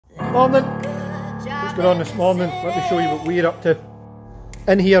Morning! What's going on this morning? Let me show you what we're up to.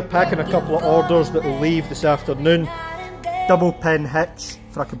 In here packing a couple of orders that will leave this afternoon. Double pin hitch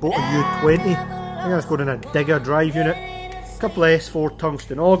for a Kubota U20. I think that's going in a digger drive unit. A couple of S4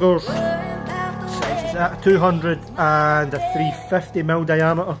 tungsten augers. Size is that, a 200 and a 350mm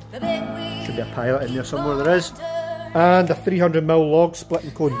diameter. Should be a pilot in there somewhere, there is. And a 300mm log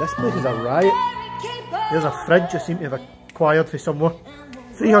splitting cone. This place is a riot. There's a fridge I seem to have acquired for somewhere.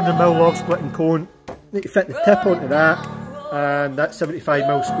 300mm log splitting cone. Need to fit the tip onto that. And that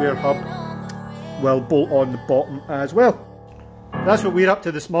 75mm square hub will bolt on the bottom as well. That's what we're up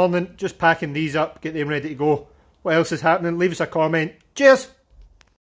to this morning. Just packing these up, get them ready to go. What else is happening? Leave us a comment. Cheers!